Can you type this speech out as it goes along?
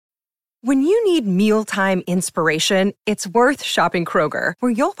When you need mealtime inspiration, it's worth shopping Kroger,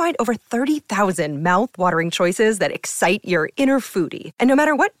 where you'll find over 30,000 mouth-watering choices that excite your inner foodie. And no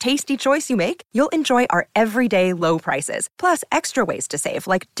matter what tasty choice you make, you'll enjoy our everyday low prices, plus extra ways to save,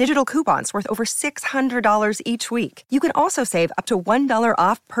 like digital coupons worth over $600 each week. You can also save up to $1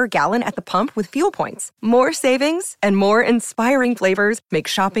 off per gallon at the pump with fuel points. More savings and more inspiring flavors make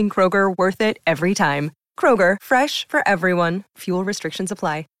shopping Kroger worth it every time. Kroger, fresh for everyone. Fuel restrictions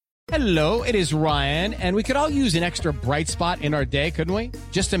apply. Hello, it is Ryan, and we could all use an extra bright spot in our day, couldn't we?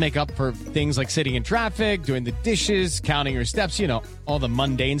 Just to make up for things like sitting in traffic, doing the dishes, counting your steps, you know, all the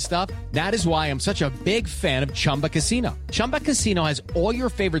mundane stuff. That is why I'm such a big fan of Chumba Casino. Chumba Casino has all your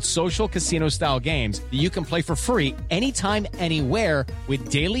favorite social casino-style games that you can play for free anytime, anywhere with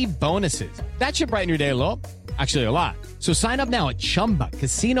daily bonuses. That should brighten your day a little. Actually, a lot. So sign up now at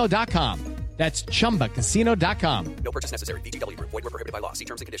ChumbaCasino.com. That's ChumbaCasino.com. No purchase necessary. VGW Group. Void where prohibited by law. See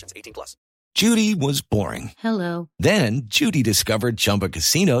terms and conditions. 18+. Judy was boring. Hello. Then Judy discovered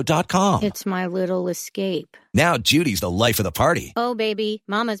ChumbaCasino.com. It's my little escape. Now Judy's the life of the party. Oh, baby,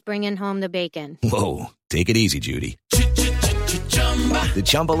 mama's bringing home the bacon. Whoa, take it easy, Judy. The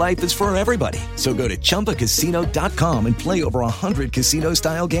Chumba life is for everybody. So go to ChumbaCasino.com and play over 100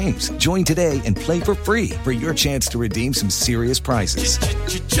 casino-style games. Join today and play for free for your chance to redeem some serious prizes.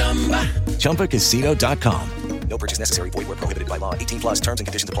 ChumbaCasino.com. No purchase necessary. Void where prohibited by law. 18+. Terms and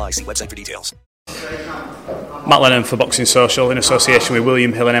conditions apply. See website for details. Matt Lennon for Boxing Social in association with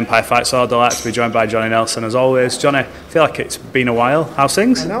William Hill and Empire Fight. So delighted to be joined by Johnny Nelson as always. Johnny, I feel like it's been a while. How's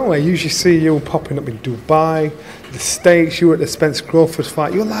things? I know, I usually see you popping up in Dubai, the States. You were at the Spence Crawford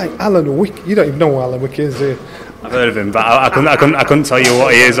fight. You're like Alan Wick. You don't even know who Alan Wick is, do you? I've heard of him, but I couldn't tell you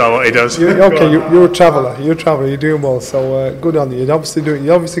what he is or what he does. You're a traveller. You're doing well. So good on you. You're obviously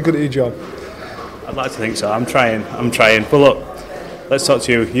good at your job. I'd like to think so. I'm trying. But look, let's talk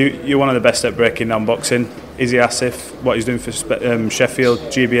to you. You're one of the best at breaking down boxing. Izzy Asif, what he's doing for Sheffield,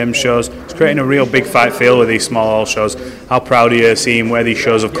 GBM shows, he's creating a real big fight feel with these small hall shows. How proud are you seeing where these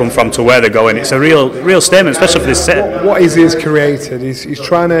shows have come from to where they're going? It's a real statement, especially for this set. What Izzy has created, he's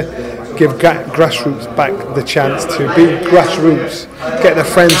trying to give grassroots back the chance to be grassroots, get their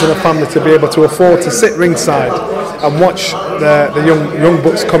friends and their family to be able to afford to sit ringside and watch the young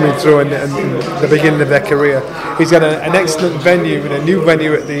bucks coming through and the beginning of their career. He's got an excellent venue, and a new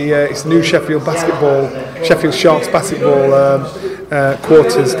venue at it's new Sheffield Sharks basketball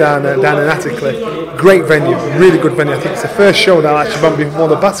quarters down in Atticley. Great venue, really good venue. I think it's the first show that I'll actually run before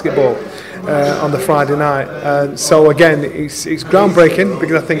the basketball on the Friday night. So again, it's groundbreaking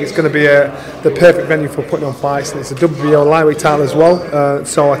because I think it's going to be the perfect venue for putting on fights, and it's a WBO lightweight title as well.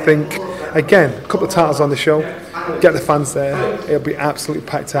 So I think, again, a couple of titles on the show. Get the fans there. It'll be absolutely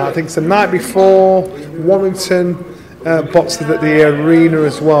packed out. I think it's the night before Warrington boxes at the arena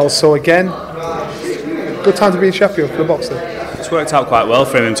as well. So again, good time to be in Sheffield for the boxing. It's worked out quite well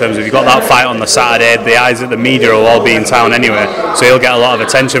for him in terms of you've got that fight on the Saturday. The eyes of the media will all be in town anyway, so he'll get a lot of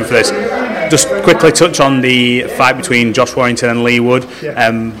attention for this. Just quickly touch on the fight between Josh Warrington and Lee Wood.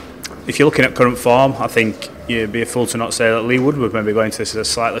 If you're looking at current form, I think you'd be a fool to not say that Lee Wood would maybe go into this as a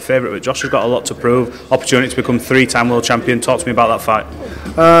slightly favourite, but Josh has got a lot to prove. Opportunity to become 3-time world champion. Talk to me about that fight.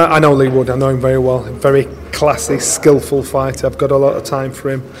 I know Lee Wood. I know him very well. Very classy, skillful fighter. I've got a lot of time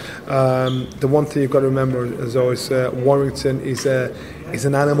for him. The one thing you've got to remember is always Warrington is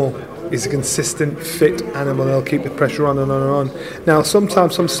an animal. He's a consistent, fit animal. He'll keep the pressure on and on and on. Now,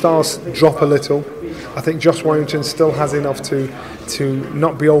 sometimes some stars drop a little. I think Josh Warrington still has enough to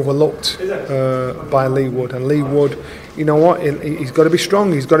not be overlooked by Lee Wood. And Lee Wood, you know what? He's got to be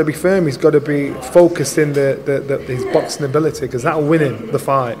strong. He's got to be firm. He's got to be focused in his boxing ability, because that'll win him the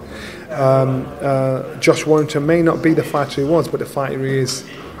fight. Josh Warrington may not be the fighter he was, but the fighter he is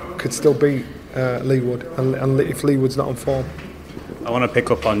could still beat Lee Wood, and if Lee Wood's not on form. I want to pick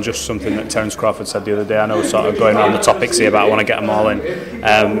up on just something that Terence Crawford said the other day. I know sort of going around the topics here, but I want to get them all in.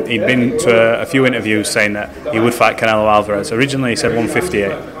 He'd been to a few interviews saying that he would fight Canelo Alvarez. Originally he said 158.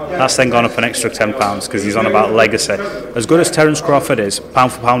 That's then gone up an extra £10 because he's on about legacy. As good as Terence Crawford is,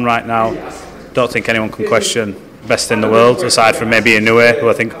 pound for pound right now, don't think anyone can question best in the world, aside from maybe Inoue, who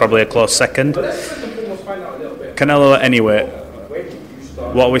I think probably a close second. Canelo at any weight,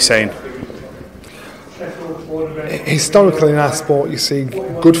 what are we saying? Historically in our sport, you see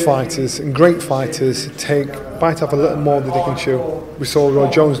good fighters and great fighters bite off a little more than they can chew. We saw Roy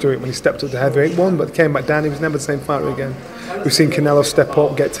Jones do it when he stepped up to heavyweight, won, but came back down. He was never the same fighter again. We've seen Canelo step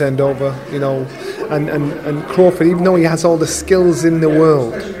up, get turned over, and Crawford, even though he has all the skills in the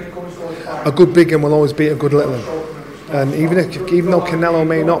world, a good big one will always beat a good little one. And even though Canelo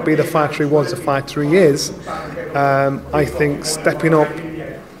may not be the fighter he was, the fighter he is, I think stepping up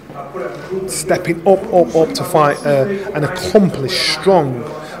stepping up to fight an accomplished, strong,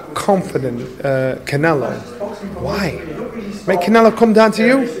 confident Canelo. Why? Make Canelo come down to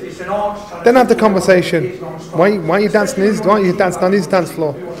you? Then have the conversation. Why are you dancing on his dance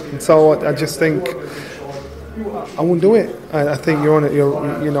floor? And so I just think I wouldn't do it. I think your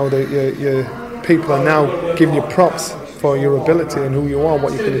people are now giving you props for your ability and who you are,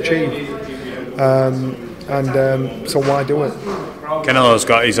 what you can achieve. So why do it? Canelo's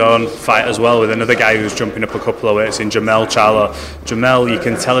got his own fight as well with another guy who's jumping up a couple of weights in Jamel Charlo. Jamel, you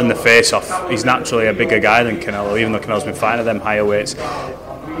can tell in the face-off, he's naturally a bigger guy than Canelo, even though Canelo's been fighting at them higher weights.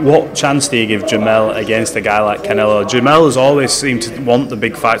 What chance do you give Jamel against a guy like Canelo? Jamel has always seemed to want the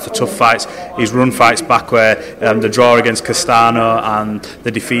big fights, the tough fights. He's run fights back where the draw against Castano and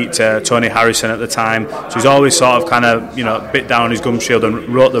the defeat to Tony Harrison at the time. So he's always sort of bit down on his gum shield and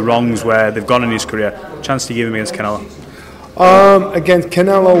wrote the wrongs where they've gone in his career. Chance do you give him against Canelo? Against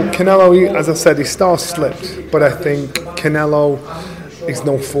Canelo, as I said, his star slipped, but I think Canelo is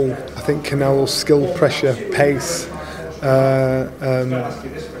no fool. I think Canelo's skill, pressure, pace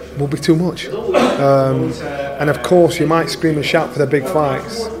will be too much. And of course, you might scream and shout for the big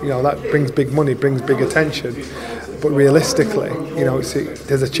fights. That brings big money, brings big attention. But realistically,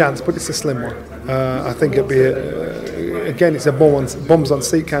 there's a chance, but it's a slim one. I think it'd be it's a bums on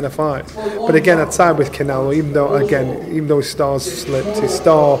seat kind of fight. But again, I'd side with Canelo, even though his star's slipped, his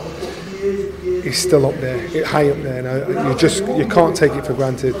star is still up there, high up there. You can't take it for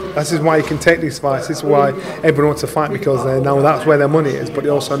granted. This is why you can take these fights. This is why everyone wants to fight, because they know that's where their money is. But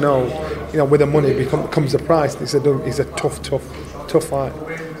you also know, with the money comes the price. It's a tough fight.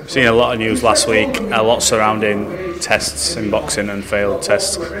 Seen a lot of news last week, a lot surrounding tests in boxing and failed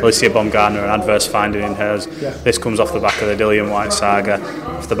tests. Alicia Baumgartner, an adverse finding in hers. Yeah. This comes off the back of the Dillian White saga,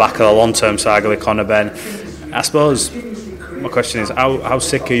 off the back of the long-term saga with Conor Benn. I suppose my question is, how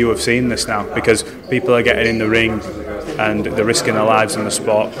sick are you of seeing this now? Because people are getting in the ring and they're risking their lives in the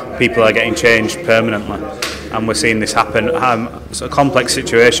sport. People are getting changed permanently, and we're seeing this happen. It's a complex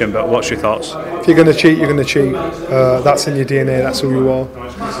situation, but what's your thoughts? If you're going to cheat, you're going to cheat. That's in your DNA, that's who you are.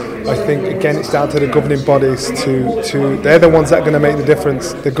 I think, again, it's down to the governing bodies they're the ones that are going to make the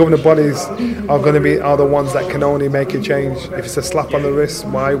difference. The governing bodies are the ones that can only make a change. If it's a slap on the wrist,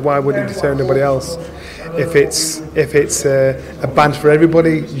 why would it deter anybody else? If it's a ban for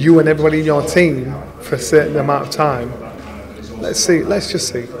everybody, you and everybody in your team for a certain amount of time, let's just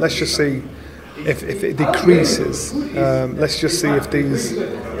see if it decreases. Let's just see if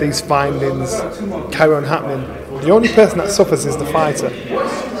these findings carry on happening. The only person that suffers is the fighter.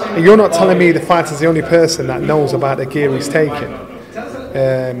 And you're not telling me the fighter's the only person that knows about the gear he's taking.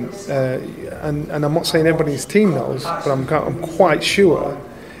 And I'm not saying everybody in his team knows, but I'm quite sure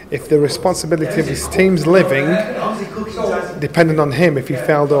if the responsibility of his team's living depended on him, if he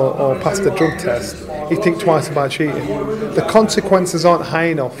failed or passed the drug test, he'd think twice about cheating. The consequences aren't high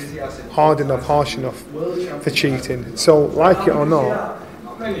enough, hard enough, harsh enough for cheating. So, like it or not,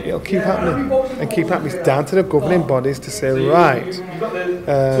 it'll keep happening and keep happening. It's down to the governing bodies to say, right,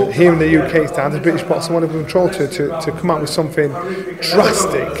 here in the UK, it's down to the British Boxing One of Control to come up with something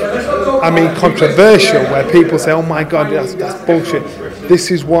drastic, controversial, where people say, oh my God, that's bullshit. This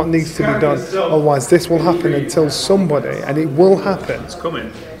is what needs to be done. Otherwise, this will happen until somebody, and it will happen,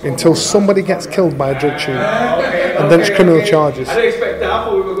 until somebody gets killed by a drug cheat, and then it's criminal charges,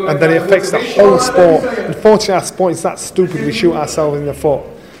 and then it affects the whole sport. Unfortunately, our sport is that stupid. We shoot ourselves in the foot,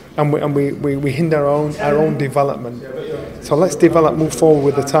 and we hinder our own development. So let's move forward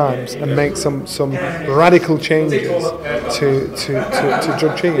with the times, and make some radical changes to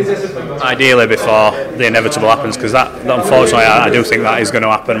drug cheating. Ideally, before the inevitable happens, because that unfortunately I do think that is going to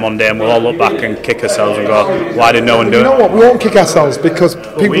happen one day, and we'll all look back and kick ourselves and go, why did no one do it? You know what? We won't kick ourselves, because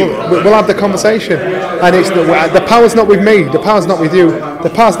we'll have the conversation, and it's the power's not with me, the power's not with you, the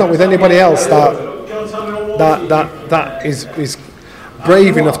power's not with anybody else that is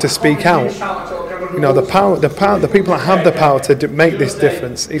brave enough to speak out. The people that have the power to make this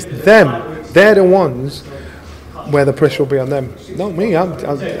difference, it's them. They're the ones where the pressure will be on them. Not me.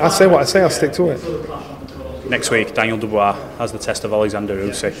 I say what I say. I'll stick to it. Next week, Daniel Dubois has the test of Alexander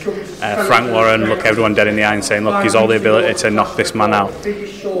Usyk. Frank Warren look everyone dead in the eye and saying, look, he's all the ability to knock this man out.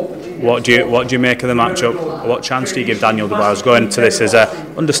 What do you make of the matchup? What chance do you give Daniel Dubois going to this as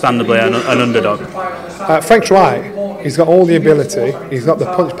understandably an underdog? Frank's right. He's got all the ability. He's got the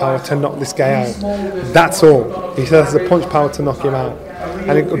punch power to knock this guy out. That's all. He has the punch power to knock him out.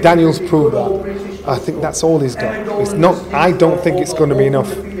 And Daniel's proved that. I think that's all he's got. It's not. I don't think it's going to be enough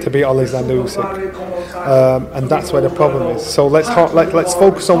to beat Alexander Usyk. And that's where the problem is. So let's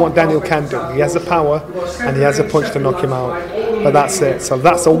focus on what Daniel can do. He has the power and he has a punch to knock him out. but that's it. So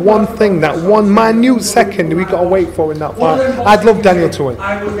that's the one thing, that one minute second we got to wait for in that fight. I'd love Daniel to win.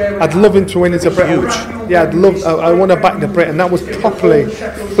 I'd love him to win. It's a Brit. Yeah, I want to back the Brit, and that was properly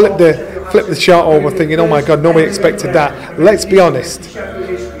flip the chart over, thinking, oh my God, nobody expected that. Let's be honest.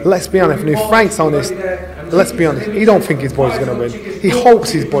 And if Frank's honest, let's be honest, he don't think his boy's going to win. He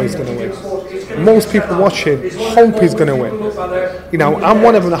hopes his boy's going to win. Most people watching hope he's going to win. You know, I'm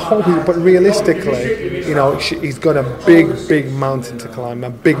one of them that hope, but realistically, you know, he's got a big mountain to climb,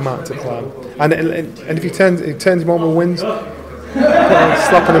 And if he turns him over and wins,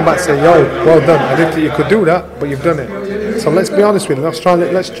 slapping him back, say, yo, well done. I didn't think you could do that, but you've done it. So let's be honest with him. Let's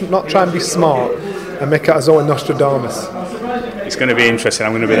not try and be smart and make it as though we're Nostradamus. It's going to be interesting.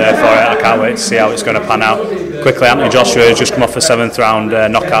 I'm going to be there for it. I can't wait to see how it's going to pan out. Quickly, Anthony Joshua has just come off a 7th round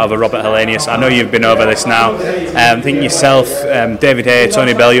knockout over Robert Helenius. I know you've been over this now. I think yourself, David Hay,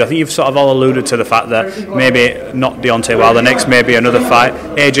 Tony Bellew, I think you've sort of all alluded to the fact that maybe not Deontay Wilder next, maybe another fight.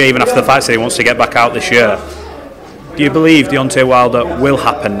 AJ, even after the fight, said he wants to get back out this year. Do you believe Deontay Wilder will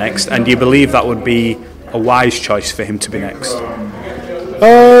happen next? And do you believe that would be a wise choice for him to be next?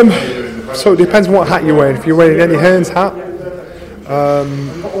 So it depends on what hat you're wearing. If you're wearing Eddie Hearn's hat,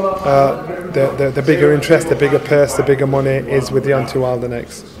 the bigger interest, the bigger purse, the bigger money is with Deontay Wilder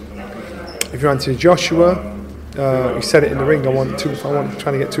next. If you're Anthony Joshua, he said it in the ring. I want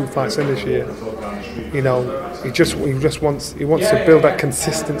trying to get 2 fights in this year. You know, he just wants to build that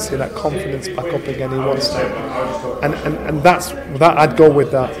consistency, that confidence back up again. He wants to, and that's that. I'd go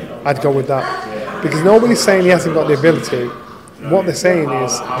with that because nobody's saying he hasn't got the ability. What they're saying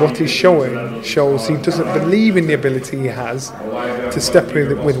is what he's showing shows he doesn't believe in the ability he has to step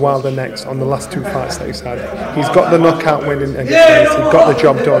in with Wilder next on the last 2 fights that he's had. He's got the knockout win and he got the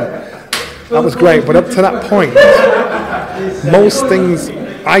job done. That was great, but up to that point, most things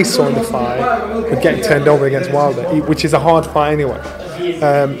I saw in the fight were getting turned over against Wilder, which is a hard fight anyway.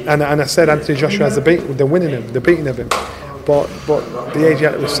 And I said Anthony Joshua has they're winning him, they're beating him. But the age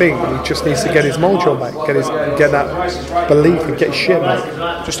that we're seeing, he just needs to get his mojo back, get that belief and get shit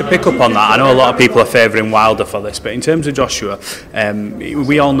back. Just to pick up on that, I know a lot of people are favouring Wilder for this, but in terms of Joshua,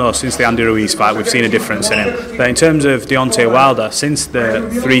 we all know since the Andy Ruiz fight we've seen a difference in him. But in terms of Deontay Wilder, since the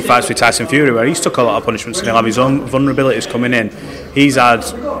 3 fights with Tyson Fury, where he's took a lot of punishments and he'll have his own vulnerabilities coming in, he's had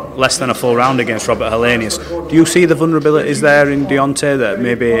less than a full round against Robert Helenius. Do you see the vulnerabilities there in Deontay that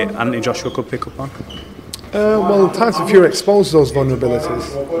maybe Anthony Joshua could pick up on? Well, Tyson Fury exposed those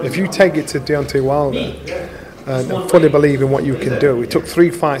vulnerabilities. If you take it to Deontay Wilder and fully believe in what you can do, it took 3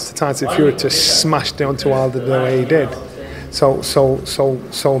 fights to Tyson Fury to smash Deontay Wilder the way he did. So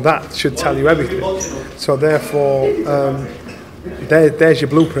that should tell you everything. So therefore, there's your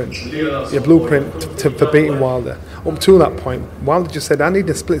blueprint. Your blueprint for beating Wilder. Up to that point, Wilder just said, "I need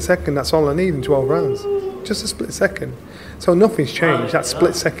a split second. That's all I need in 12 rounds. Just a split second." So nothing's changed. That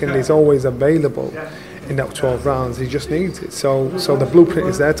split second is always available in that 12 rounds. He just needs it. So the blueprint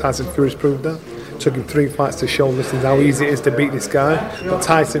is there. Tyson Fury's proved that. Took him 3 fights to show listen how easy it is to beat this guy. But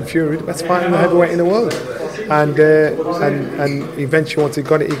Tyson Fury, the best fighter heavyweight in the world. And eventually once he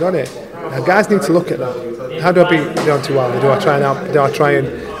got it, he got it. Now, guys need to look at that. How do I beat Deontay Wilder? Do I try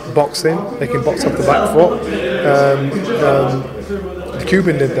and box in? They can box off the back foot. The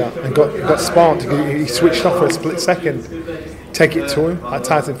Cuban did that and got sparked. He switched off for a split second. Take it to him, like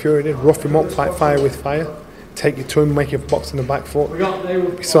Tyson Fury did. Rough him up, fight fire with fire. Take it to him, make him box in the back foot.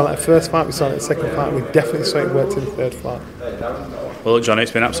 We saw that first fight, we saw that second fight. We definitely saw it worked in the third fight. Well, look, John,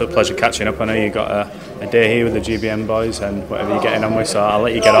 it's been an absolute pleasure catching up. I know you got a day here with the GBM boys and whatever you're getting on with, so I'll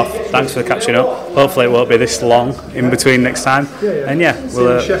let you get off. Thanks for catching up. Hopefully it won't be this long in between next time. And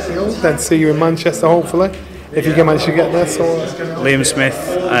we'll then see you in Manchester, hopefully. If you can manage to get there. So Liam Smith,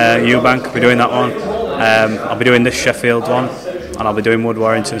 Eubank will be doing that one. I'll be doing this Sheffield one, and I'll be doing Wood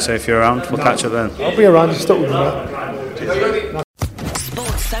Warrington. So if you're around, we'll catch up then. I'll be around. Just stuck with me.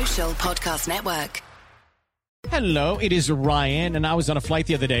 Sports Social Podcast Network. Hello, it is Ryan, and I was on a flight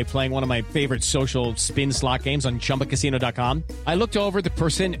the other day playing one of my favorite social spin slot games on ChumbaCasino.com. I looked over at the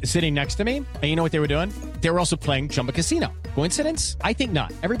person sitting next to me, and you know what they were doing? They were also playing Chumba Casino. Coincidence? I think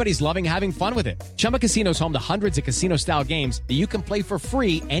not. Everybody's loving having fun with it. Chumba Casino is home to hundreds of casino-style games that you can play for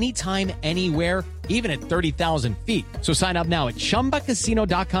free anytime, anywhere, even at 30,000 feet. So sign up now at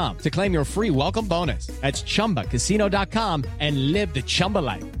ChumbaCasino.com to claim your free welcome bonus. That's ChumbaCasino.com and live the Chumba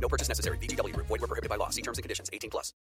life. No purchase necessary. VGW Group. Void where prohibited by law. See terms and conditions. 18+.